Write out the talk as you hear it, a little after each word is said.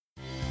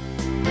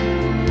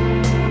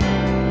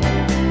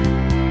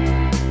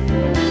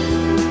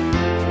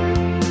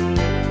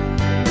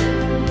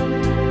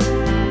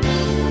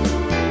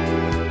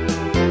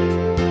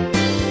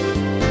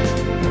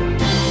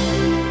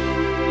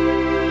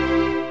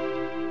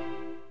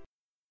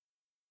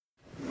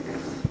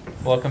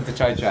Welcome to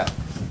Chai Chat.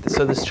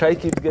 So this chai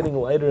keeps getting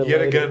lighter and Yet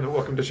lighter. again,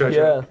 welcome to Chai Chat.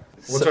 Yeah.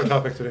 What's our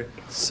topic today?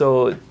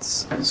 So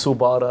it's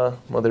Subara,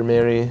 Mother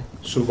Mary,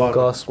 Subara.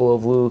 Gospel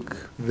of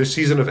Luke. The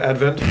season of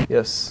Advent.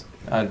 Yes.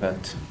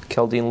 Advent.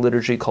 Chaldean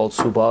liturgy called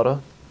Subara.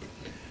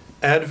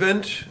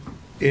 Advent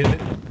in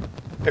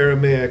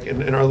Aramaic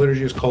in our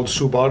liturgy is called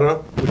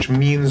Subara, which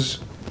means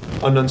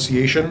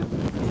Annunciation,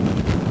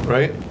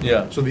 right?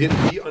 Yeah. So the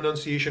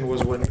Annunciation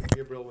was when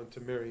Gabriel went to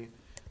Mary.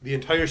 The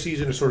entire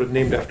season is sort of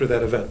named after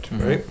that event,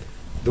 right?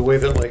 The way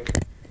that like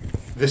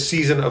the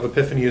season of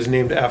Epiphany is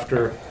named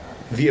after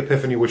the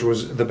Epiphany, which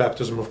was the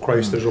baptism of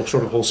Christ. There's a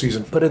sort of whole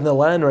season. But in the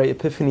Latin, right,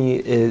 Epiphany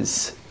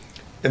is...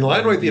 In the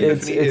Latin rite, the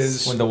Epiphany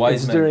is when the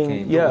wise men during,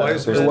 came. Yeah, The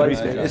wise the men. wise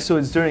Right. men. So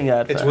it's during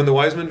Advent. It's when the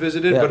wise men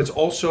visited, Yeah. but it's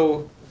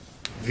also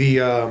the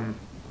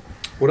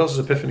what else is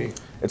Epiphany?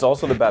 It's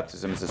also the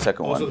baptism. It's the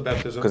second one. Also the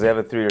baptism. Because they have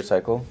a 3-year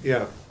cycle.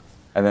 Yeah.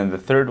 And then the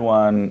third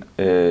one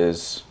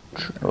is...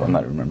 Well, I'm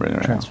not remembering it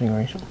right now.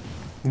 Transfiguration.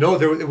 No,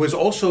 it was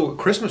also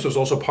Christmas was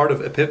also part of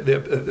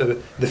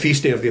the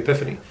feast day of the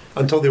Epiphany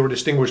until they were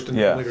distinguished in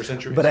Yeah. later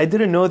centuries. But I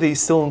didn't know they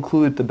still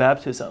include the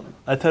baptism.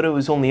 I thought it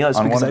was only us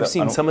On because one of I've the-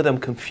 seen on- some of them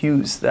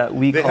confused that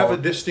we they call... have a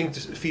distinct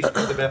feast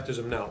of the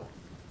baptism now,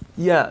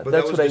 Yeah, but that's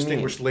that was what I mean.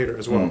 distinguished later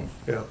as well.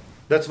 Yeah,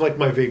 that's like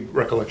my vague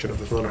recollection of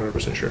this. I'm not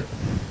 100% sure.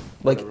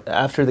 Like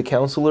after the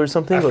council or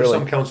something? After or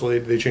some like, council,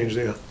 they changed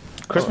it. Yeah.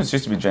 Christmas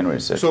used to be January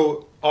 6th.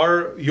 So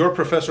your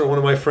professor, one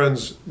of my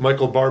friends,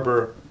 Michael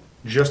Barber,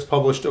 just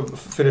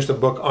finished a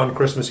book on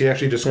Christmas. He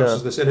actually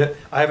discusses this in it.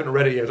 I haven't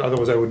read it yet,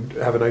 otherwise I would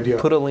have an idea.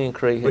 Put a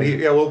link right But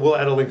here. we'll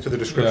add a link to the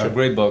description. Yeah,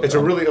 great book. It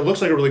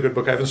looks like a really good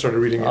book. I haven't started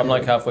reading it. I'm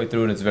like halfway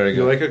through and it's very good.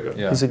 You like it? Good.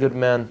 Yeah. He's a good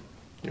man.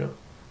 Yeah.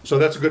 So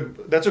that's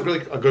a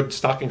good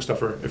stocking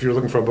stuffer if you're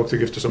looking for a book to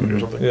give to somebody or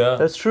something. Yeah.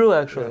 That's true,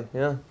 actually.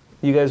 Yeah.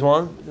 You guys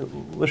want?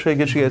 What should I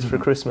get you guys for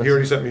Christmas? He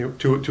already sent me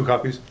two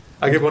copies.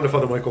 I give one to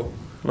Father Michael.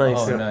 Nice.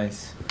 Oh, Yeah.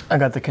 nice. I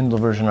got the Kindle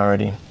version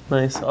already.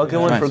 Nice. I'll get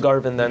one Nice. for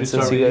Garvin then, You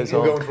since start you guys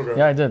We'll go all... in for Greg.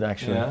 Yeah, I did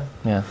actually. Yeah?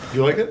 Yeah.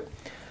 You like it?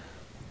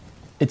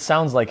 It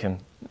sounds like him.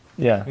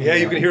 Yeah. Yeah,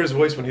 you can hear his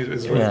voice when he's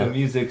With Yeah. the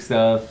music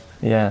stuff.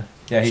 Yeah.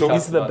 Yeah, So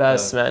talks He's the about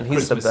best, man.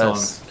 He's the Christmas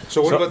best. songs.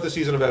 So what So- about the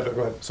season of Advent?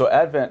 Go ahead. So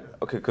Advent,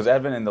 okay, because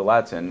Advent in the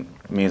Latin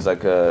means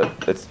like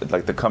it's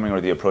like the coming or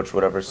the approach,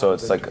 whatever. So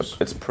it's like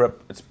it's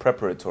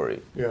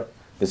preparatory. Yeah.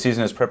 The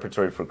season is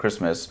preparatory for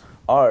Christmas.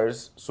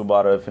 Ours,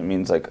 Subara, if it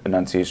means like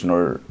Annunciation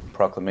or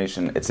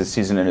proclamation, it's a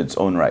season in its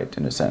own right,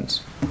 in a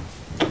sense.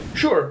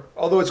 Sure.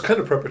 Although it's kind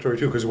of preparatory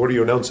too, because what are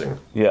you announcing?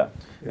 Yeah.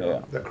 You know, Yeah.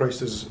 That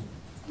Christ is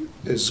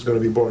going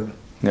to be born.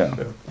 Yeah.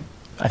 Yeah.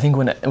 I think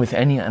with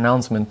any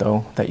announcement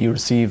though that you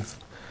receive,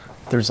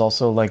 there's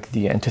also like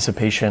the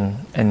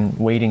anticipation and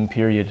waiting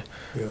period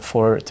Yeah.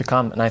 for it to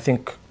come. And I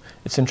think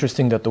it's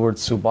interesting that the word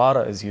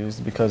subara is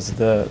used because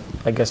the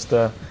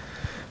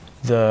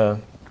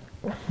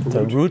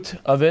root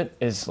of it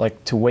is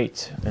like to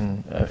wait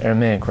in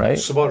Aramaic, right?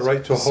 Sabat,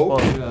 right? To hope,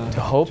 Yeah.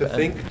 To hope. to and-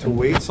 think, to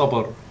wait.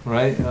 Sabr,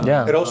 right?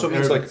 Yeah. It also Of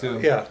means Arabic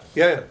like, too.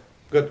 yeah.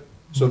 Good.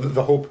 So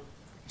the hope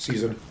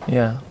season.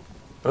 Yeah.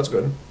 That's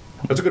good.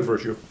 That's a good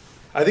virtue.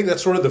 I think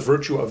that's sort of the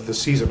virtue of the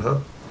season, huh?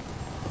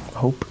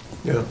 Hope.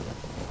 Yeah.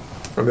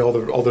 I mean,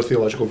 all the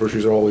theological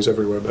virtues are always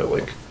everywhere, but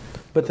like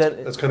But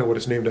then, that's kind of what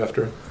it's named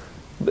after.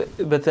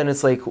 but then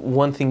it's like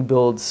one thing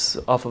builds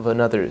off of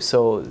another.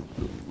 So,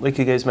 like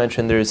you guys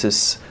mentioned, there's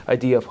this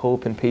idea of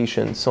hope and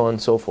patience, so on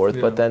and so forth.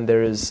 Yeah. But then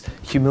there is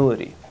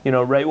humility. You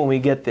know, right when we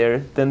get there,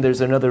 then there's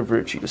another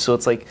virtue. So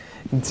it's like,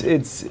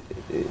 it's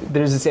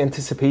there's this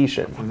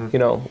anticipation. You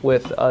know,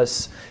 with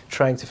us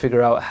trying to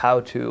figure out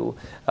how to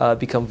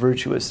become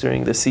virtuous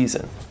during the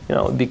season. You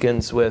know, it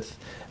begins with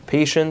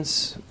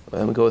patience,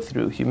 and we go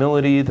through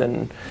humility,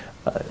 then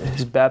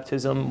his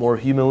baptism, more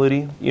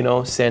humility, you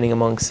know, standing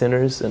among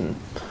sinners and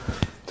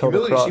till the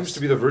Humility cross. seems to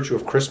be the virtue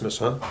of Christmas,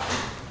 huh?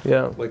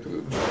 Yeah, Like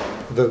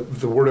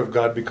the Word of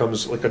God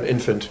becomes like an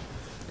infant,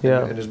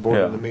 yeah. and is born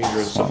Yeah. in the manger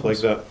and stuff like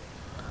Psalms.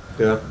 that.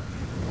 Yeah.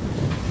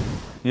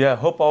 Yeah,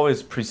 hope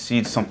always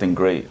precedes something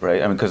great,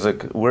 right? I mean, because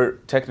like we're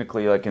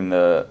technically like in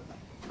the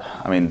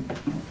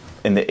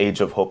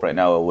age of hope right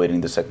now,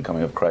 awaiting the second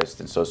coming of Christ,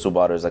 and so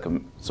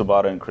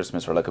Subara and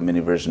Christmas are like a mini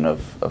version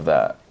of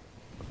that,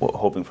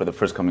 hoping for the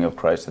first coming of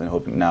Christ and then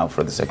hoping now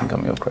for the second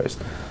coming of Christ.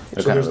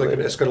 They're So kind there's of like an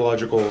related.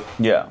 eschatological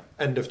Yeah,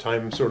 end of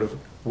time sort of.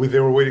 They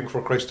were waiting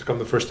for Christ to come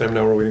the first time.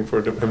 Now we're waiting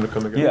for him to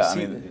come again. yeah. I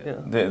see- mean, yeah.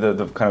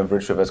 the kind of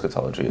virtue of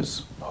eschatology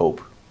is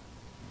hope,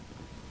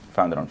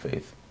 founded on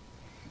faith.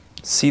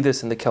 See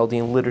this in the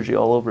Chaldean liturgy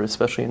all over,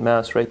 especially in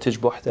Mass, right?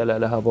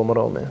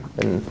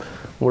 And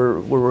we're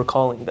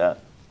recalling that,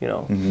 you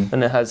know,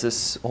 and it has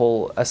this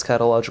whole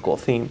eschatological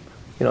theme,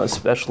 you know,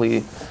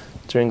 especially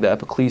during the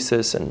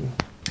Ep6 and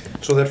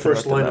So that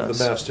first Throughout line the of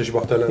the Mass. Mass,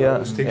 Tishbach Talala, Yeah.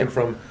 was taken Yeah.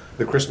 from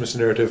the Christmas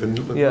narrative in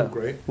Yeah. Luke,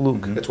 right?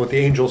 Luke. It's what the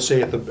angels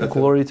say at the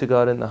Glory to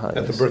God in the highest.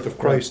 at the birth of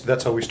Christ.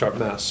 That's how we start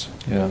Mass.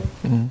 Yeah.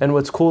 And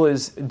what's cool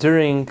is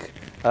during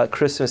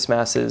Christmas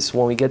masses,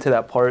 when we get to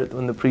that part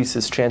when the priest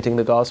is chanting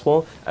the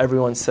gospel,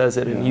 everyone says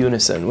it in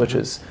unison, which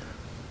is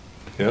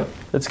Yeah,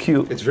 that's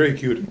cute. it's very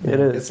cute. It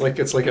is.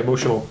 It's like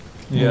emotional.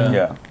 Yeah.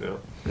 Yeah. Yeah.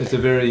 It's a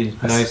very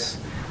nice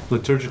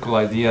liturgical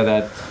idea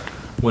that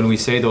when we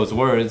say those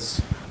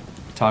words,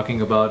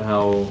 talking about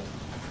how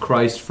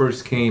Christ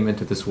first came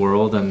into this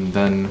world, and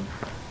then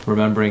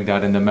remembering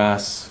that in the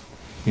Mass,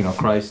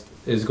 Christ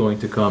is going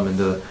to come in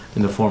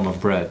the form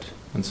of bread,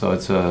 and so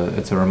it's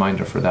a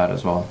reminder for that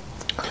as well.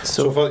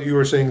 So Father, you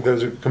were saying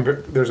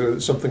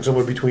there's something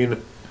similar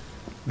between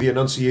the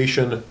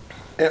Annunciation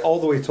all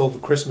the way till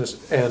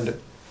Christmas and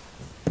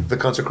the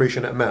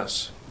consecration at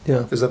Mass.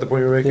 Yeah. Is that the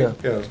point you're making? Yeah.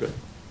 Yeah, that's good.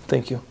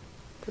 Thank you.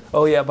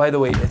 Oh yeah, by the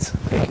way,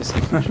 thank you so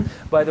much.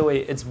 By the way,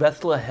 it's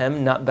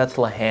Bethlehem, not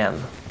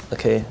Bethlehem.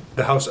 Okay.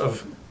 The house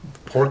of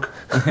pork.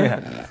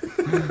 Yeah.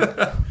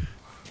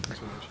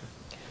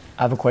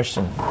 I have a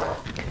question.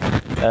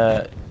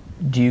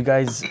 Do you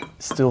guys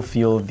still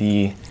feel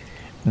the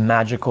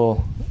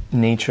magical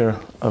nature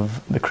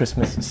of the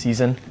Christmas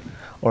season,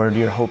 or do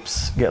your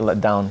hopes get let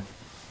down?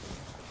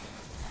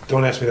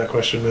 Don't ask me that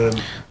question, man.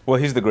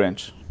 Well, he's the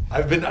Grinch.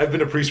 I've been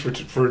a priest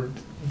for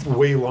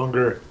way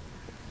longer,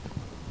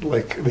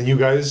 than you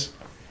guys,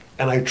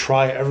 and I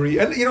try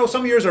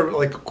some years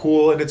are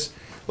cool, and it's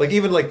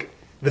even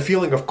the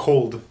feeling of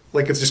cold,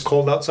 it's just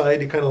cold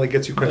outside. It kind of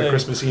gets you kind of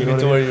Christmassy. You know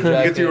what I mean? You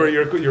get to wear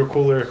your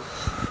cooler,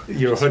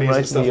 your hoodies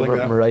and stuff like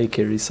that. Mariah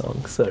Carey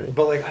song. Sorry.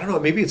 But I don't know.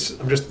 Maybe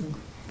I'm just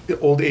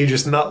old age.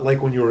 It's not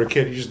like when you were a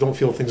kid. You just don't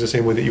feel things the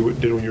same way that you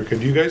did when you were a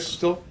kid. Do you guys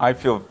still? I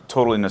feel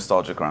totally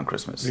nostalgic around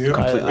Christmas. Do you?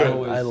 Completely.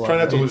 I love Try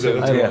not to it. lose it.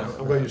 Yeah.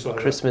 I'm glad you saw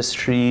that. Christmas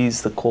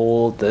trees, the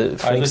cold, the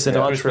Frank listen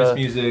to Christmas Sinatra,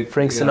 music.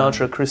 Frank Yeah.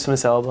 Sinatra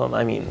Christmas album.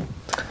 I mean,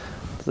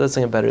 there's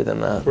nothing better than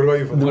that. What about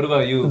you? Father? What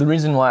about you? The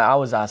reason why I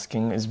was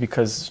asking is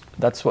because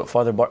that's what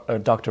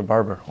Dr.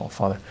 Barber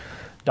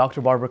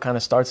kind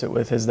of starts it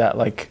with, is that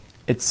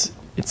it's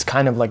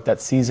kind of like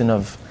that season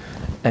of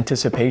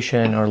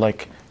anticipation, or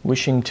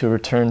wishing to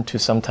return to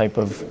some type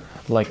of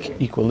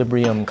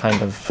equilibrium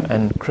kind of,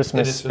 and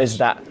Christmas is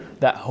that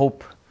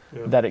hope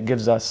that it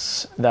gives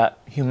us, that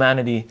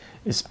humanity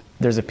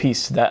there's a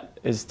peace that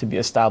is to be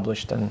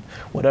established, and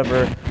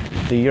whatever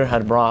the year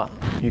had brought,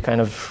 you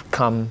kind of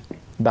come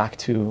back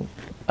to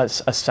a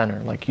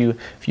center. If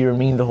you were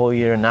mean the whole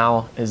year,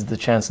 now is the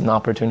chance and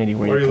opportunity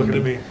where Why are you can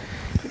looking at be me?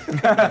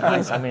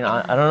 nice. I mean,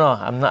 I don't know.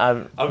 I'm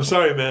not. I'm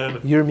sorry, man.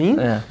 You're mean?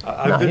 Yeah.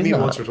 I've been he's mean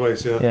not. once or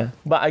twice. Yeah. Yeah,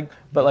 but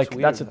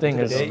that's the thing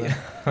is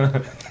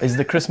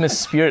the Christmas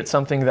spirit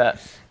something that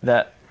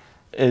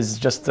is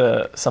just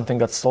something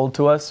that's sold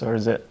to us, or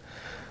is it?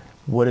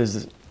 What is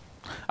it?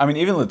 I mean,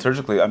 even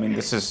liturgically,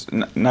 this is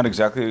not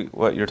exactly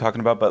what you're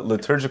talking about, but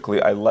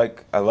liturgically, I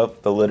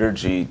love the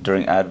liturgy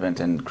during Advent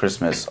and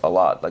Christmas a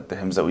lot, like the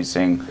hymns that we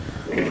sing,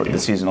 for the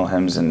seasonal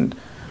hymns and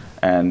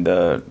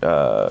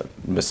the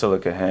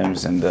Basilica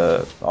hymns and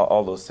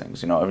all those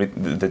things.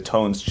 The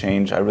tones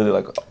change. I really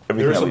like everything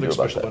There is that we do something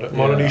about special that. about it.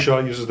 Mona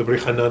Nisha uses the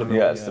Brichanan.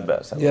 Yeah, it's the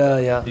best. I love Yeah,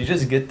 it. yeah. You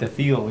just get the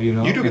feel, You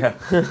do. Yeah.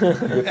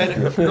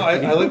 And no,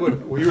 I like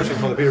what you were saying,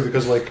 Father Peter,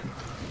 because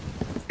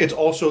it's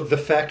also the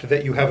fact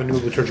that you have a new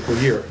liturgical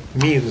year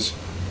means,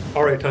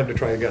 all right, time to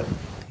try again.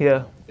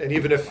 Yeah. And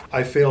even if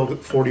I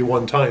failed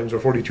 41 times or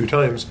 42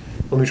 times,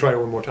 let me try it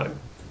one more time.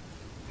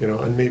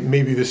 And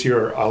maybe this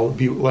year I'll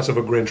be less of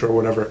a Grinch or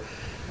whatever,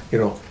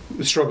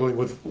 struggling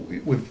with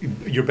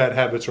your bad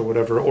habits or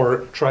whatever,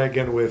 or try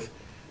again with,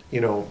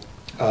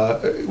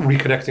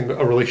 reconnecting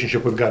a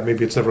relationship with God.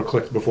 Maybe it's never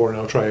clicked before, and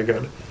I'll try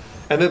again.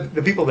 And then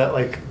the people that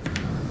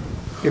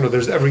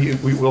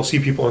we'll see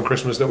people on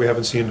Christmas that we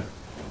haven't seen,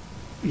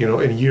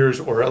 in years,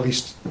 or at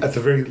the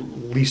very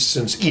least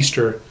since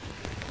Easter.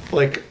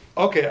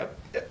 Okay,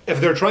 if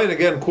they're trying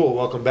again, cool,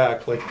 welcome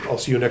back. I'll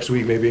see you next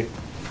week, maybe.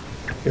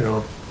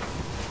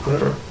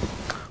 Whatever.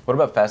 What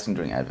about fasting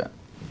during Advent?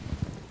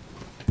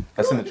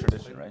 That's in the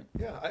tradition, right?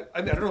 Yeah,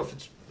 I don't know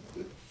if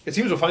it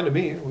seems fine to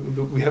me.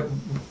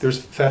 There's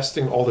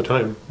fasting all the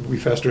time. We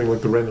fast during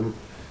the random.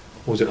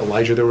 Was it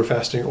Elijah that was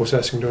fasting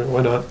during?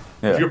 Why not?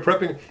 Yeah.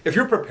 If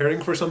you're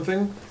preparing for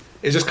something,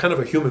 it's just kind of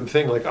a human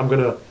thing. I'm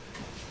gonna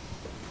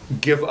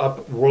give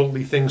up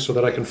worldly things so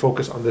that I can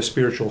focus on the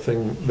spiritual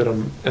thing that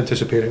I'm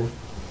anticipating.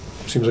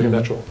 Seems like a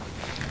natural.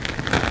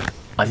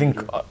 I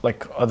think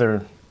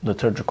other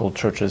liturgical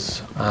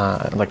churches,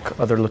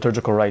 other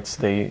liturgical rites,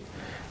 they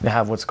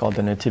have what's called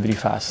the nativity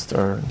fast,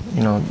 or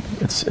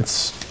it's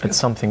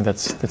something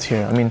that's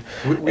here. I mean,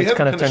 We it's have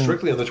kind it of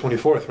strictly on the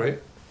 24th, right?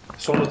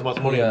 Sonos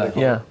Matmonium.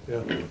 Yeah.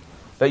 Yeah.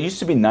 That used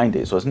to be 9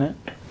 days, wasn't it?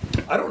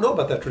 I don't know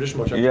about that tradition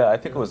much. Yeah, I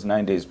think it was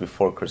 9 days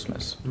before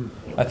Christmas.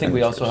 I think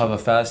we also have a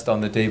fast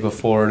on the day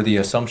before the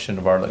Assumption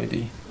of Our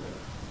Lady.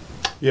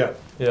 Yeah.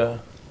 Yeah.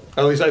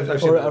 At least I've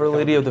seen Or that. Our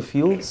Lady of the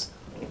Fields?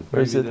 Or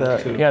is it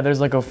that? too. Yeah,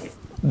 there's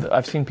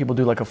I've seen people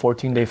do a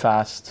 14-day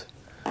fast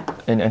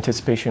in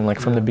anticipation,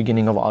 from the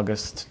beginning of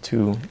August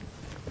to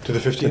To the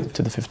 15th?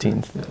 to the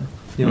 15th.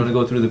 You want to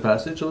go through the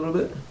passage a little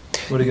bit?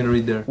 What are you going to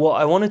read there? Well,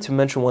 I wanted to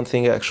mention one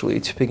thing,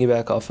 actually, to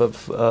piggyback off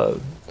of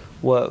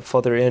what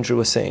Father Andrew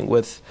was saying,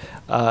 with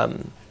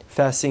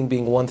fasting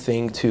being one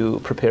thing to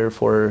prepare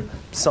for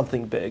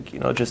something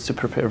big, just to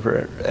prepare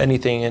for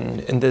anything. And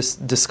in this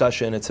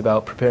discussion, it's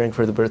about preparing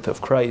for the birth of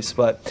Christ.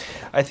 But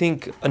I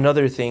think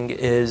another thing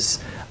is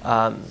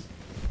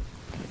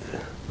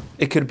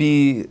it could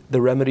be the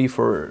remedy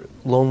for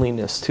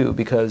loneliness too,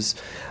 because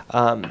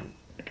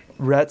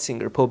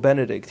Ratzinger, Pope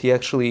Benedict, he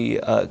actually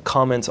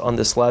comments on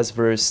this last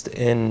verse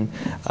in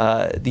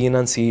the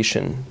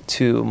Annunciation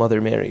to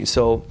Mother Mary.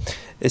 So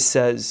it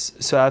says,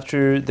 so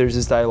after there's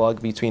this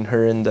dialogue between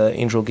her and the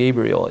angel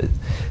Gabriel,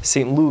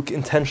 St. Luke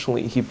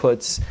intentionally, he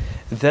puts,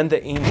 then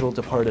the angel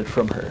departed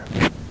from her.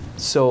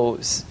 So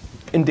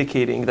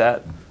indicating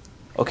that,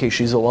 okay,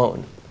 she's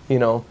alone,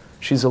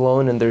 she's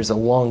alone and there's a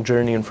long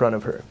journey in front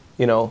of her,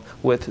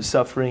 with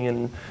suffering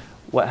and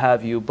what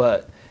have you.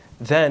 But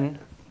then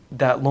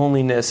that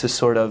loneliness is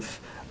sort of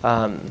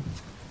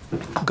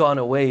gone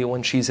away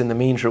when she's in the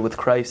manger with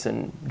Christ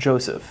and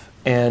Joseph.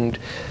 And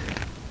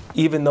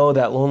even though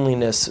that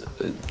loneliness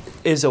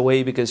is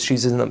away because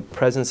she's in the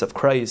presence of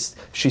Christ,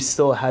 she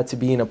still had to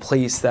be in a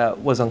place that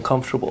was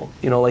uncomfortable,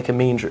 like a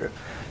manger.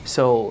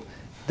 So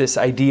this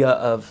idea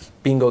of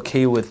being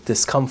okay with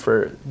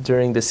discomfort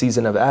during the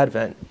season of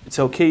Advent, it's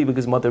okay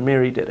because Mother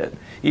Mary did it.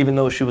 Even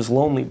though she was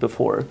lonely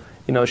before,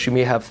 she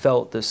may have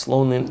felt this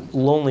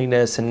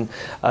loneliness and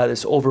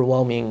this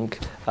overwhelming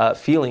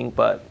feeling,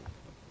 but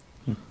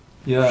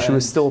she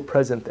was still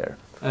present there.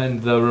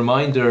 And the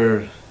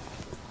reminder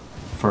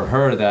for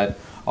her that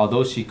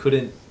although she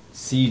couldn't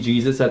see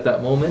Jesus at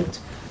that moment,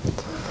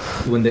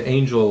 when the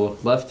angel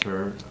left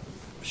her,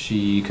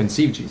 she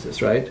conceived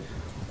Jesus, right?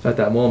 At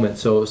that moment.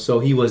 So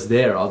he was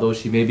there, although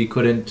she maybe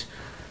couldn't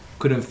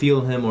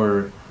feel him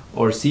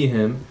or see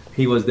him.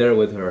 He was there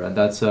with her, and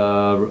that's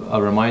a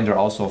reminder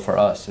also for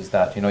us, is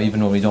that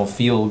even when we don't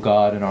feel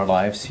God in our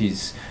lives,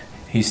 he's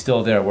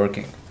still there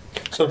working.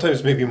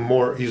 Sometimes maybe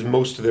more. He's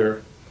most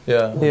there.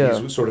 Yeah.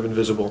 He's sort of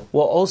invisible.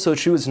 Well, also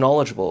she was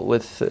knowledgeable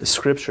with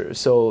Scripture.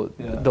 So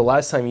the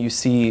last time you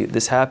see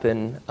this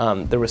happen,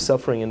 there was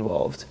suffering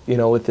involved.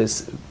 With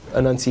this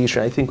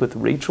Annunciation. I think with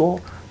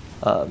Rachel,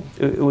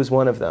 it was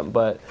one of them,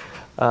 but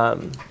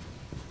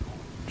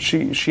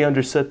she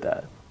understood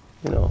that.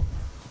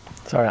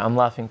 Sorry, I'm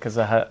laughing because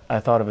I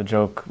thought of a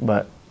joke,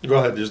 but... Go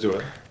ahead, just do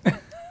it.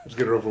 Just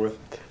get it over with.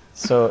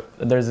 So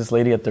there's this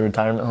lady at the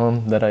retirement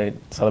home that I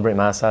celebrate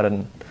Mass at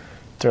in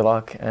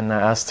Turlock, and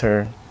I asked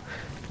her,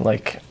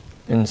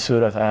 in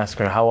Surat, I asked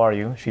her, how are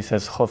you? She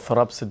says,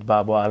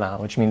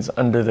 which means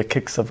under the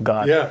kicks of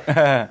God. Yeah.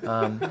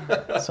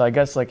 So I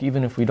guess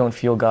even if we don't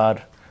feel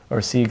God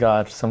or see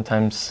God,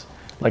 sometimes,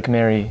 like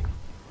Mary,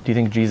 do you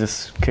think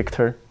Jesus kicked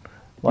her?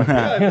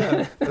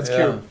 Yeah. That's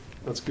cute.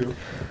 That's cute.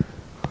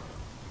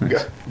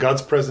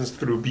 God's presence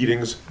through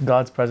beatings.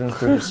 God's presence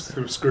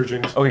through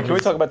scourgings. Okay, can we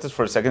talk about this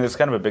for a second? It's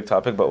kind of a big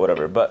topic, but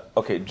whatever. But,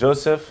 okay,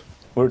 Joseph,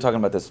 we were talking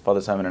about this,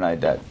 Father Simon and I,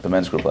 at the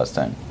men's group last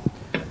time.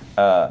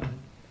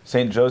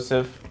 Saint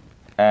Joseph,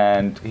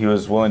 and he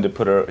was willing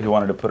to he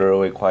wanted to put her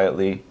away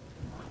quietly.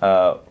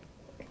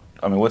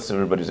 What's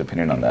everybody's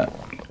opinion on that?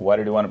 Why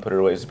did he want to put her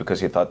away? Is it because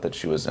he thought that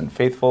she was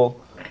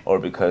unfaithful, or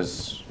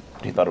because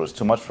he thought it was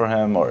too much for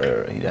him,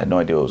 or he had no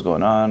idea what was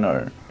going on,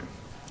 or...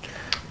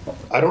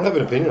 I don't have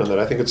an opinion on that.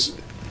 I think it's...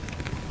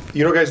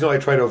 guys know I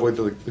try to avoid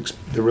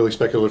the really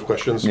speculative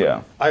questions.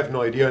 Yeah. I have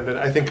no idea, and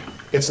I think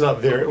it's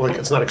not there,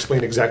 it's not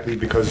explained exactly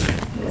because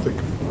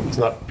it's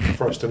not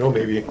for us to know,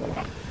 maybe.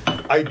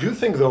 I do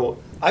think, though,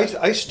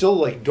 I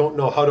still, don't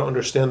know how to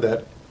understand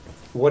that,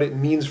 what it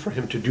means for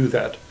him to do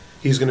that.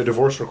 He's going to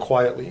divorce her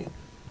quietly.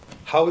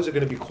 How is it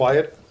going to be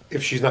quiet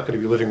if she's not going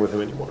to be living with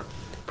him anymore?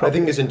 I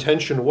think his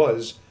intention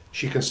was,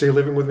 she can stay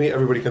living with me,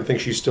 everybody can think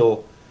she's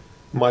still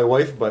my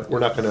wife, but we're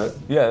not going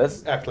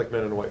to act like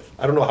man and wife.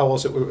 I don't know how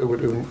else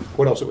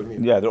what else it would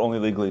mean. Yeah, they're only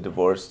legally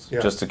divorced,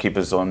 just to keep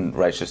his own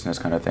righteousness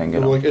kind of thing.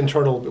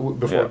 Internal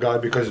before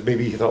God, because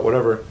maybe he thought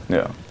whatever.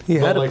 Yeah. He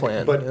had a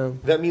plan.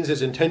 But that means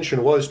his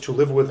intention was to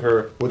live with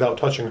her without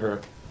touching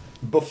her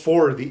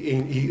before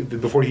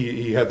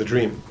he had the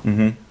dream.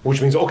 Mm-hmm.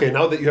 Which means, okay,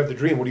 now that you have the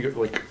dream, what do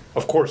you,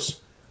 of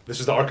course, this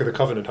is the Ark of the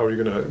Covenant, how are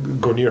you going to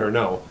go near her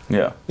now?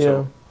 Yeah.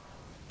 So,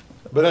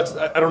 but that's,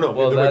 I don't know.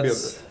 Well,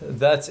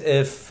 that's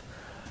if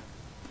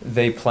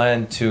they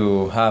plan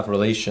to have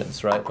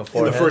relations, right?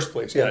 Before in the first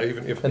place,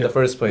 even if in the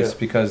first place,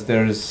 because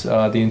there's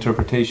the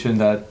interpretation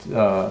that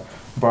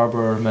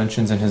Barber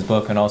mentions in his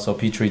book, and also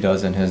Petrie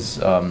does in his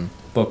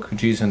book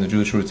Jesus and the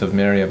Jewish Roots of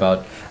Mary,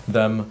 about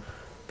them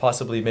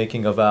possibly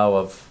making a vow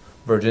of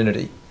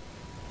virginity.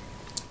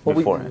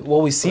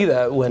 Well, we see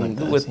that with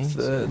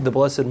the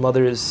Blessed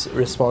Mother's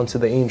response to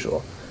the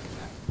angel.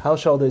 How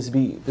shall this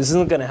be? This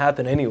isn't going to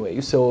happen anyway.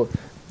 So,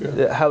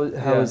 how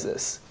is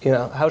this?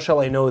 How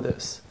shall I know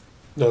this?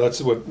 No,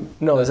 that's what.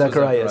 No, that's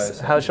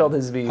Zacharias. How shall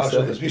this be? How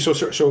shall this be?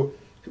 So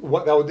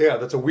what?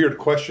 That's a weird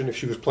question. If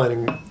she was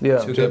planning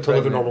to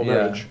live a normal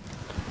marriage,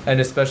 and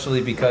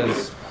especially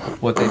because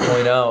what they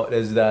point out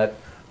is that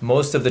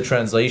most of the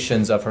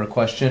translations of her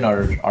question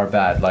are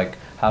bad. Like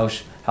how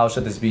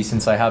should this be?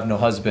 Since I have no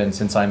husband,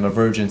 since I'm a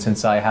virgin,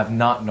 since I have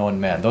not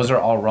known man. Those are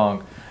all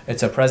wrong.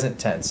 It's a present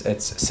tense.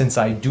 It's since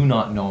I do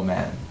not know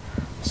man.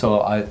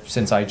 So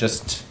since I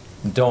just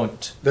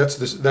don't. That's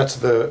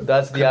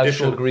the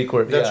actual Greek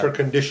word. That's her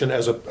condition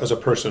as a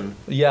person.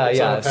 Yeah, it's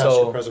yeah. not a past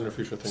or present or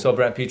future thing. So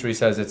Brent Petrie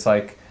says it's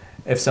like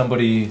if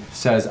somebody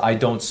says, I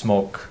don't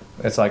smoke,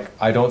 it's like,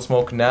 I don't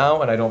smoke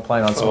now and I don't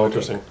plan on Oh, smoking.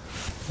 interesting.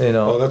 You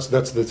know? Oh, that's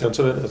the tense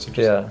of it. That's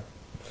interesting.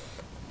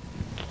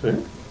 Yeah.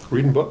 Okay.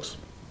 Reading books.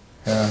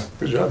 Yeah.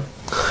 Good job.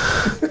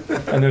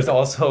 And there's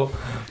also,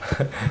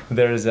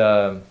 there's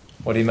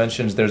what he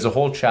mentions, there's a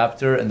whole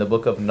chapter in the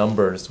book of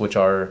Numbers, which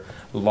are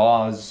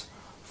laws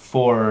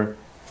for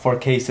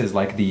cases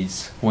like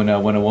these, when a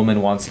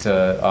woman wants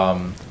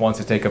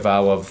to take a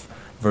vow of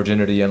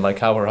virginity, and like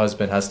how her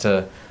husband has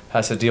to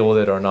deal with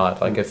it or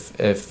not. Like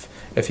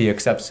if he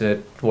accepts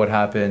it, what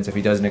happens? If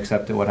he doesn't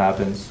accept it, what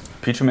happens?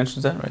 Petrie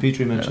mentions that, right?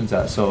 Petrie mentions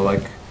that. So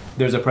like,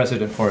 there's a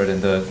precedent for it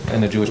in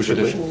the Jewish We should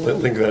tradition.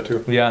 link that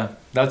too. Yeah,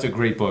 that's a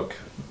great book.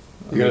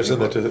 You gotta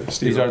send that to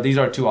Steve. These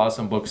are two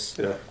awesome books,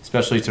 Yeah.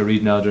 especially to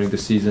read now during the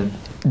season.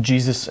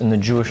 Jesus and the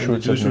Jewish And the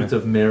roots Jewish roots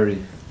of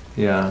Mary.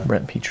 Yeah.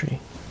 Brent Petrie.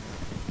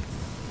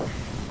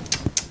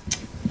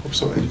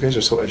 You guys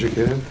are so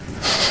educated.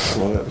 I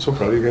love that. I'm so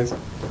proud of you guys.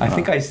 I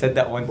think I said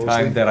that one Mostly.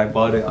 time that I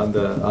bought it on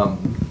the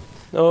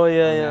Oh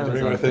yeah,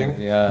 Reading Amazon our thing?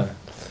 Yeah. And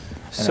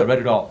So- I read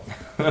it all.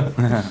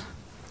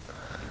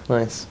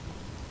 nice.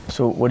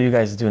 So what do you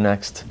guys do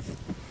next?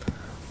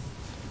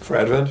 For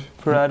Advent?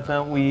 For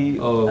Advent,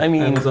 Oh, I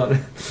mean,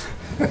 Amazon.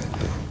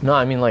 No,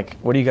 I mean like,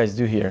 what do you guys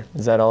do here?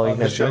 Is that all you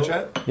This guys do?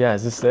 chat? Yeah,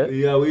 is this it?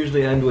 Yeah, we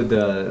usually end with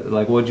the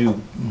like, what'd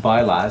you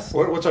buy last?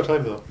 What's our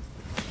time though?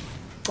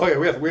 Oh yeah,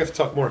 we have to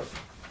talk more.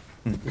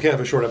 We can't have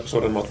a short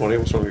episode on Month 20.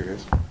 What's wrong with you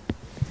guys?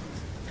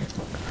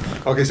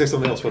 Okay, say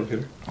something else,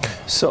 Peter.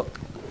 so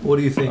What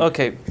do you think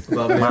okay.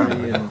 about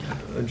Mary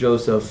and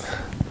Joseph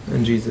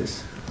and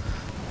Jesus?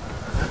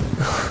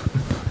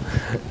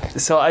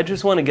 So I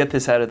just want to get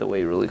this out of the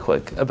way really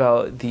quick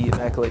about the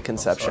Immaculate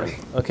Conception.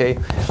 Okay,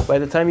 by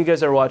the time you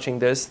guys are watching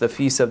this, the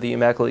Feast of the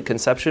Immaculate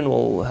Conception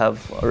will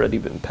have already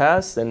been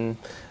passed, and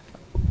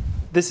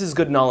this is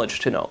good knowledge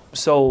to know.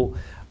 So,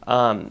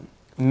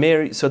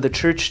 Mary. So the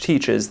Church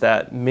teaches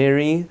that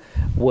Mary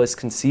was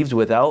conceived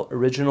without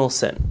original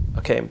sin.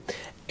 Okay,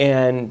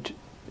 and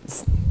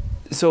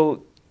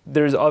so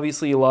there's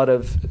obviously a lot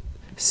of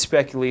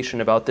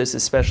speculation about this,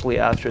 especially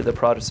after the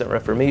Protestant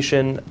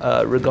Reformation,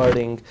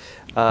 regarding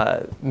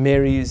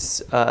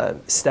Mary's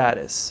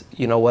status,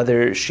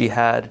 whether she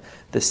had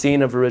the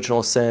stain of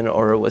original sin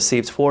or was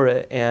saved for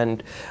it.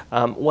 And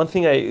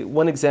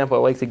one example I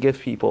like to give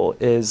people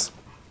is,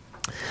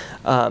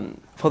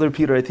 Father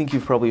Peter, I think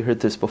you've probably heard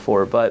this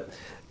before, but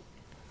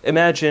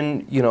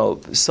imagine,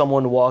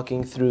 someone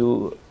walking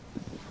through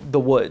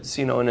the woods,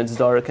 and it's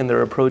dark and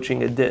they're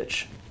approaching a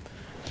ditch.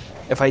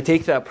 If I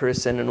take that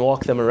person and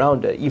walk them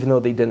around it, even though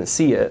they didn't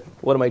see it,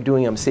 what am I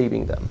doing? I'm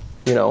saving them,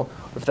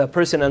 If that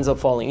person ends up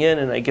falling in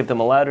and I give them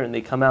a ladder and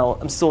they come out,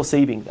 I'm still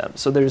saving them.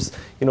 So there's,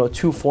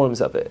 two forms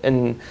of it.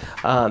 And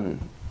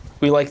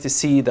we like to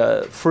see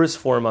the first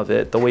form of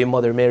it, the way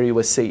Mother Mary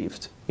was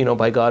saved,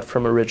 by God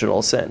from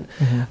original sin.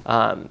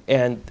 Mm-hmm.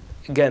 And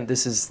again,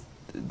 this is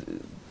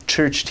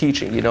church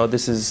teaching,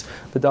 this is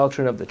the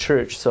doctrine of the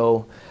church.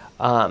 So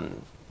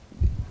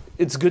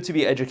it's good to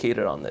be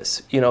educated on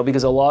this,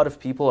 because a lot of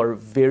people are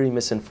very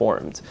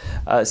misinformed.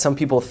 Some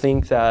people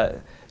think that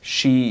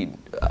she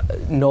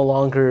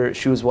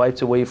was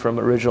wiped away from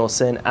original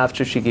sin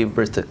after she gave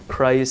birth to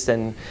Christ,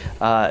 and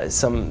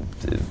some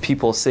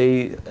people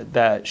say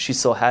that she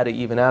still had it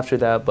even after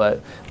that,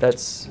 but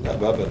that's...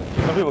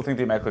 Some people think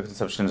the Immaculate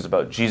Conception is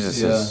about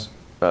Jesus'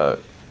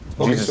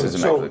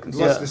 Immaculate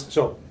Conception.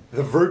 So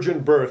the virgin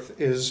birth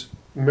is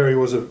Mary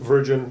was a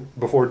virgin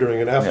before,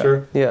 during, and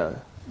after. Yeah.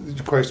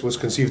 Christ was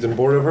conceived and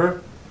born of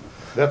her.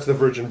 That's the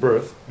virgin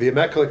birth. The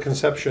Immaculate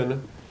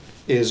Conception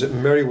is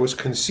Mary was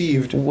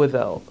conceived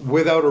Without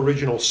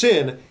original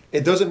sin.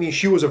 It doesn't mean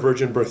she was a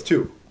virgin birth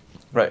too.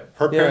 Right.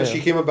 Her parents, yeah.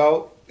 she came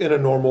about in a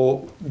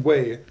normal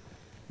way,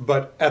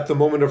 but at the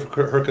moment of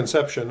her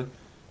conception,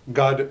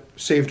 God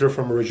saved her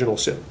from original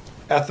sin.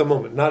 At the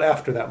moment, not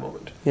after that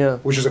moment. Yeah.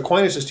 Which is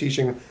Aquinas'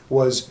 teaching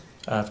was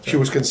After. she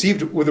was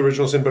conceived with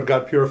original sin, but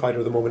God purified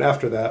her the moment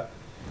after that.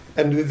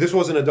 And this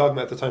wasn't a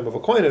dogma at the time of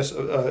Aquinas,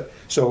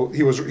 so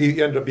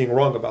he ended up being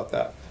wrong about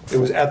that. It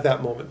was at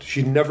that moment.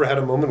 She never had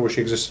a moment where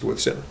she existed with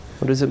sin.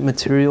 What is it?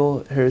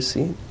 Material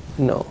heresy?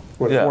 No.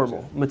 What- Yeah.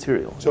 Formal.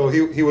 Material. So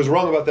he was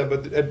wrong about that,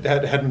 but it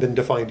hadn't been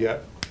defined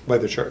yet by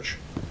the church.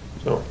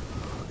 So,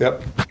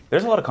 yep.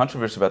 There's a lot of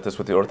controversy about this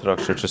with the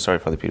Orthodox churches. Sorry,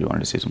 Father Peter, you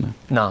wanted to say something.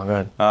 No, go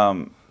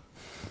ahead.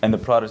 And the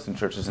Protestant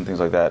churches and things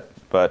like that.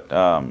 But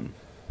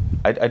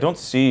I don't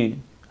see.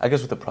 I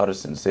guess with the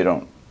Protestants, they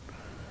don't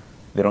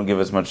give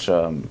as much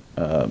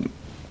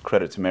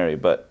credit to Mary.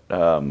 But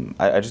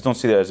I just don't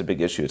see that as a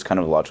big issue. It's kind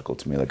of logical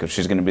to me. Like if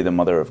she's going to be the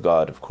mother of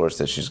God, of course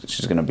that she's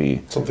going to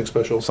be Something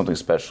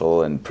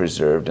special. and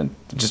preserved and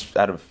just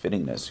out of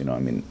fittingness. I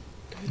mean,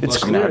 It's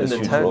she's gonna clear have in this the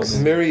huge role. text.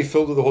 Mary,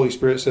 filled with the Holy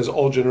Spirit, says,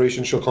 all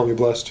generations shall call me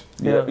blessed.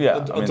 Yeah.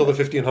 Until the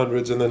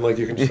 1500s, and then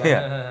you can just...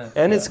 Yeah.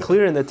 And it's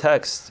clear in the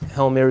text,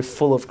 Hail Mary,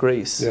 full of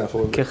grace. Yeah,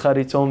 full of grace.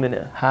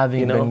 Kecharitomene,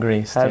 Having been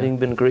graced. Having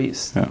been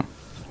graced. Yeah.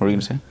 What were you going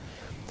to say?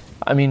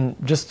 I mean,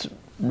 just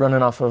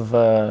running off of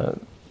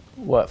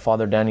what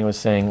Father Danny was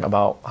saying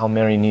about how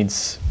Mary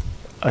needs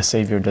a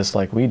savior just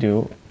like we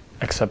do.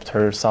 except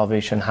her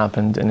salvation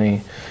happened in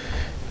a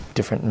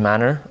different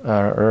manner,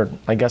 or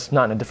I guess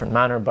not in a different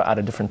manner, but at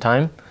a different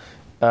time.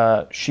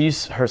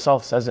 She's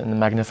herself says it in the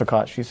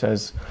Magnificat. She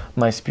says,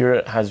 "My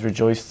spirit has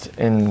rejoiced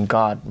in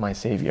God, my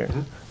Savior."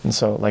 And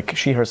so, like,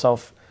 she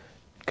herself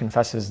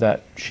confesses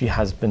that she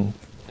has been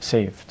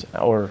saved,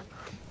 or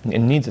it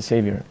needs a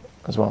Savior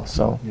as well.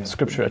 So,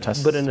 Scripture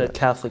attests. But in a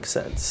Catholic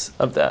sense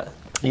of that.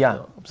 Yeah,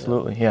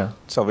 absolutely, yeah.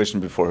 Salvation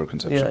before her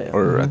conception, Yeah, yeah.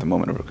 or at the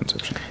moment of her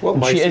conception. Well,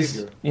 my She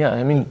Savior.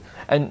 I mean,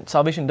 and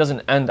salvation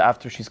doesn't end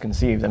after she's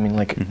conceived. I mean,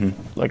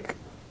 like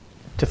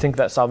to think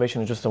that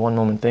salvation is just a one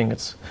moment thing.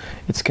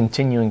 It's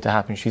continuing to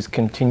happen. She's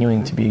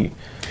continuing to be.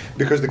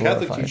 Because the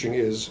Catholic glorified. teaching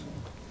is,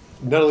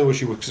 not only was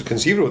she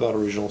conceived without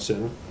original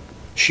sin,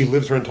 she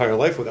lived her entire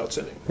life without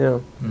sinning. Yeah.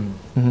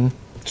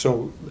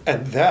 So,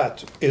 and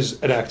that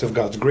is an act of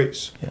God's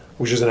grace, Yeah.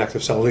 which is an act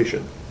of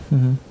salvation.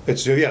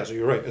 It's so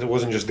you're right. It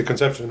wasn't just the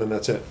conception and then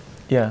that's it.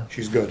 Yeah.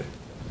 She's good.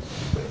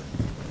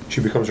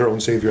 She becomes her own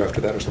savior after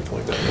that, or something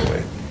like that, in a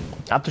way.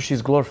 After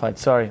she's glorified,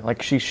 sorry,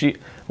 like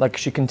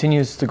she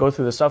continues to go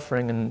through the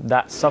suffering, and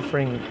that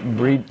suffering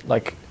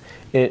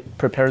it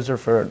prepares her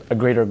for a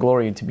greater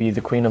glory, to be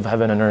the queen of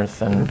heaven and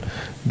earth and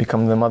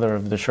become the mother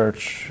of the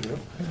church.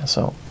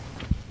 Yeah.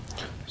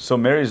 So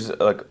Mary's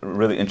like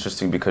really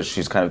interesting because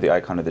she's kind of the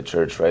icon of the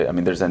church, right? I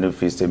mean, there's that new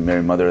feast day,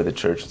 Mary, Mother of the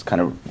Church. It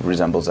kind of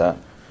resembles that.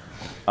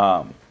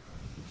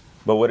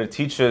 But what it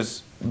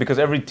teaches, because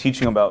every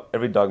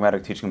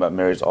dogmatic teaching about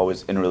Mary is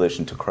always in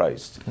relation to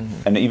Christ.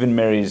 And even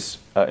Mary's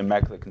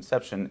Immaculate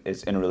Conception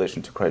is in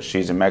relation to Christ.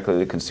 She's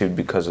immaculately conceived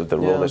because of the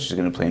role that she's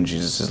going to play in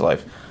Jesus'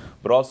 life.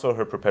 But also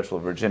her perpetual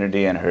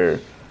virginity and her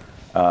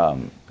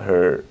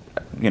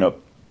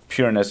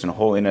pureness and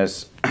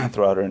holiness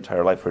throughout her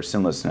entire life, her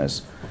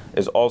sinlessness,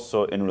 is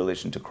also in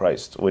relation to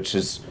Christ, which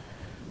is,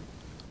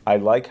 I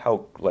like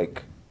how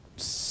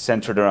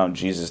centered around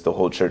Jesus the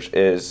whole church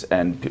is,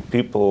 and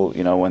people,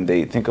 when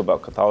they think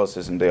about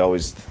Catholicism, they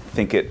always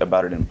think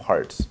about it in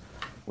parts,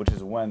 which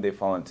is when they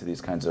fall into these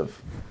kinds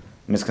of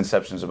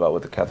misconceptions about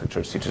what the Catholic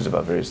Church teaches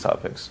about various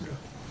topics.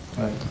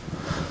 Right.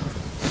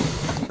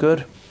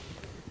 Good.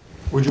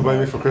 Would you buy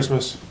me for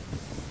Christmas?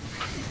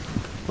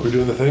 Are we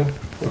doing the thing?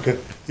 Okay.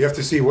 You have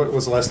to see what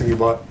was the last thing you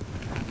bought.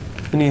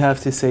 And you have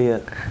to say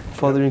it.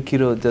 Father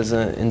Nkito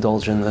doesn't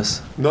indulge in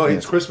this. No,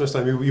 it's Christmas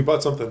time. You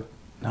bought something.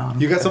 No,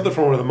 You got something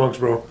from one of the monks,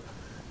 bro.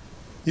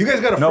 You guys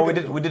got a No,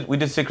 freaking- we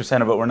did Secret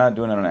Santa, but we're not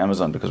doing it on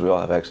Amazon because we all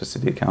have access to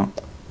the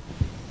account.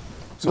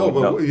 No,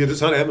 but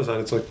it's on Amazon.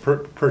 It's like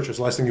purchase.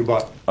 Last thing you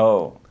bought.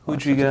 Oh,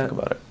 Who'd I'll you have to get? Think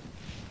about it.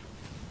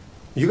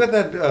 You got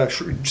that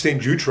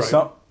St. Jude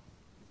shrine.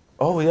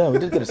 Oh yeah, we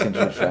did get a St.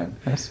 Jude shrine.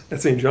 Yes.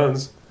 At St.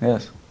 John's.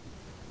 Yes.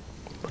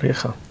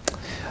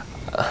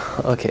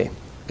 Okay.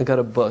 I got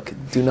a book.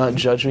 Do not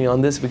judge me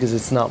on this because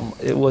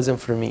it wasn't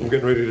for I'm me.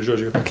 getting ready to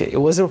judge you. Okay,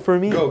 it wasn't for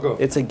me. Go.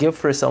 It's a gift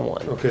for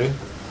someone. Okay.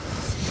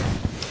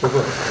 What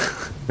book?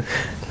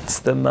 It's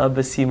the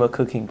Mabasima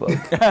cooking book.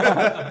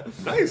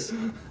 Nice.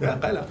 Yeah,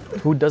 I know.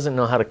 Who doesn't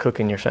know how to cook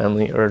in your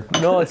family? Or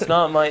No, it's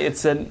not my.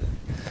 It's a. Never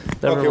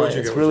Okay, mind. what'd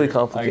you It's get? really What'd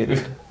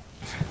complicated.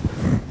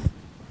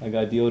 I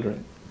got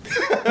deodorant.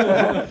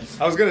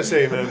 I was gonna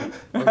say, man.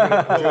 I was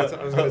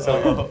gonna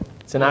tell you.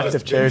 it's an act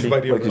of charity. Just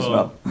buy deodorant. Like you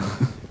smell.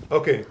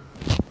 Okay.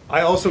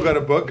 I also got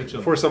a book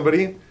for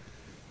somebody.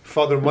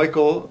 Father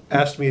Michael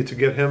asked me to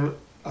get him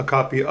a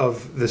copy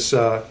of this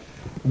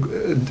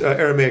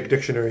Aramaic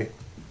dictionary.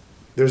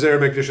 There's an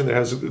Aramaic dictionary that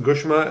has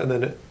Gushma and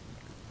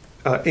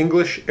then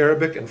English,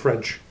 Arabic, and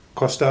French.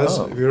 Costas.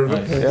 Oh, Have you heard of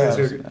it?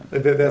 nice.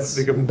 Yeah. That's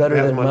they can Better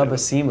have than them on it.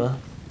 Mabasima.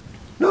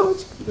 No,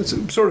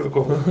 it's sort of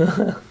equivalent.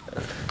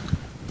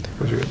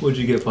 What'd you get? What'd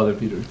you get, Father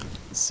Peter?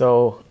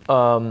 So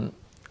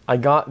I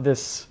got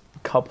this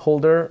cup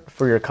holder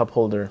for your cup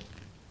holder.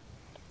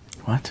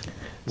 What?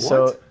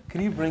 So What?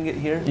 Can you bring it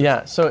here?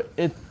 yeah, so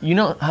you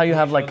know how you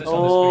have like Show this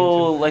on the screen,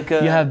 Oh, like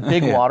a. you have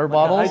big water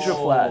bottles hydro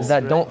flask,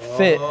 that right? don't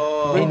fit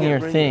in Bring it, your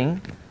bring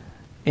thing,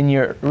 in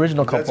your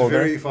original cup That's holder.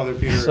 very Father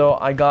Peter. So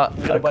I got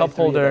I'm gonna a buy cup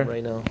 3 of them holder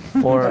right now.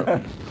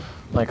 for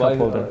my cup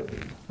holder.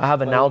 I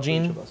have a Buy one for each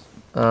Nalgene. of us.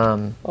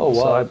 So Oh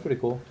wow, I- that's pretty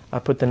cool. I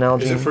put the Is it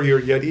Nalgene. for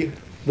your Yeti?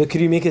 But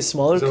could you make it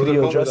smaller? Is that Could what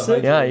you they're called? adjust The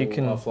it? Yeah, you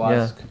can-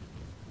 flask.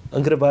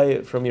 I'm gonna buy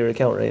it from your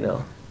account right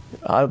now.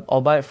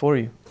 I'll buy it for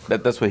you.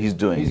 That's what he's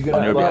doing. He's on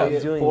gonna your buy behalf.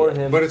 behalf. it Doing for it.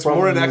 him. But it's from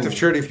more an you. act of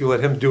charity if you let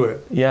him do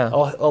it. Yeah.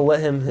 I'll let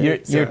him.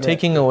 You're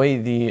taking away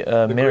the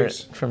merit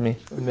grace. from me.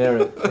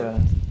 Merit. Yeah.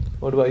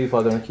 What about you,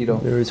 Father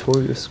Keto?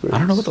 Meritorious grace. I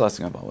don't know what the last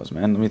thing I bought was,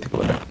 man. Let me think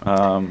about it.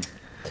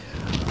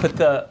 Put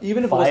the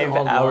Even if it wasn't 5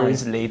 online.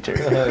 hours later.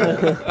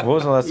 What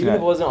was the last thing Even if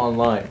it I... wasn't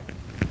online.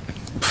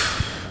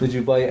 Did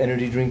you buy an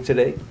energy drink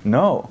today?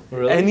 No.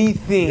 Really?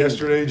 Anything.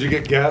 Yesterday, did you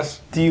get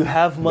gas? Do you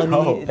have money?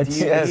 No, Do it's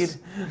you yes.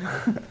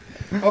 need?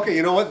 Okay,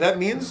 you know what? That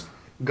means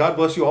God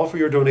bless you all for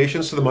your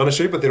donations to the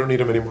monastery, but they don't need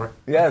them anymore.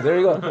 Yeah, there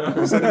you go.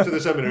 We'll send them to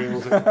the seminary.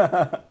 We'll take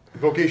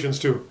vocations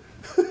too.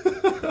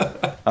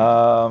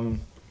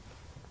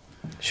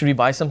 Should we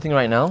buy something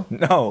right now?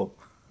 No.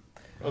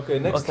 Okay,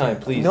 next time,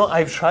 please. No,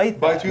 I've tried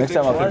Buy that. two Next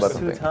things time I'll think once. about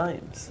Two something.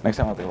 times. Next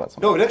time I'll think about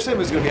something. No, next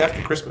time is going to be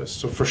after Christmas,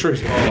 so for sure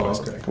he's going to buy this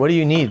guy. What do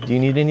you need? Do you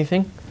need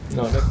anything?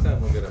 No, next time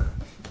we'll get him.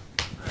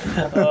 You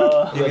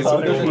can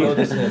Father, look you know at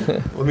this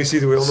hymn. Let me see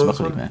the wheel notes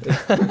Smuggling, one. man.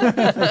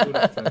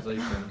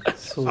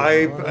 Translation.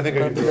 I think I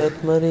can do it.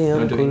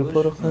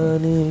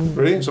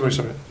 Ready? Somebody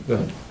start. Go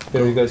ahead.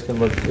 Here, you guys can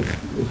look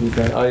if you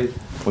can.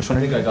 Which I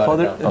one? think I got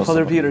Father, it now.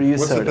 Father Peter, you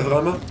What's the start it.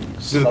 Pedrama?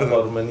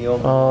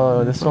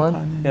 Oh, this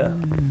one? Yeah.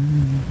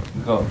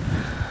 Go.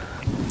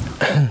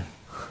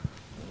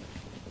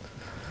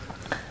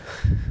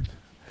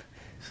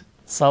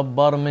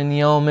 صبر من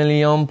يوم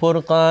اليوم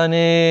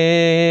فرقاني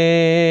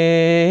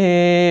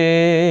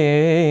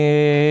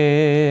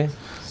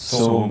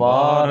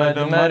صبارد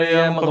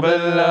مريم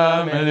قبل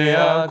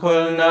مليا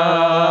كل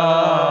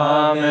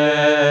نامه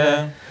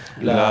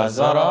لا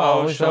زرع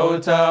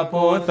وشوتا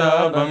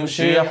بوثا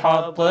بمشي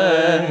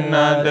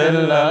حطنا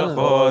دل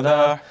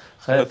الخودح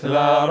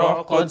خثلا روح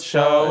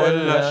قدشا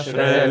ولا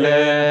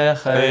شريلي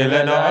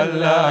خيل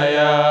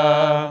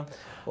دعلايا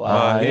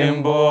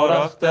وهيم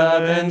بورختا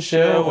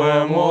بنشي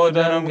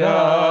ومودن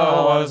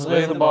مقاوز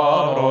غيظ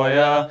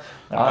بارويا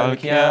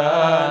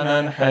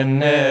عالكيانا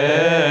نحني.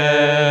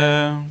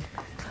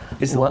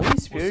 Is the Holy We'll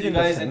Spirit see you in the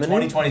guys in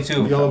feminine?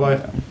 2022. Yalla, bye.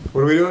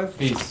 What are we doing?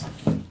 Peace.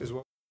 Is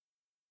what-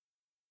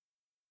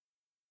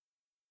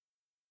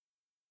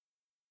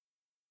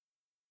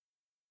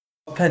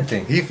 Pen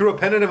thing. He threw a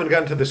pen at him and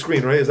got into the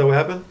screen, right? Is that what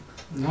happened?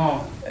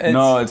 No.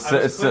 No, it's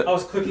I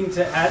was clicking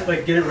to add,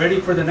 like, get it ready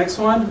for the next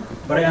one,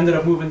 but I ended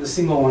up moving the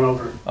single one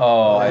over.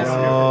 Oh, I see.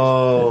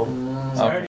 Oh. So I already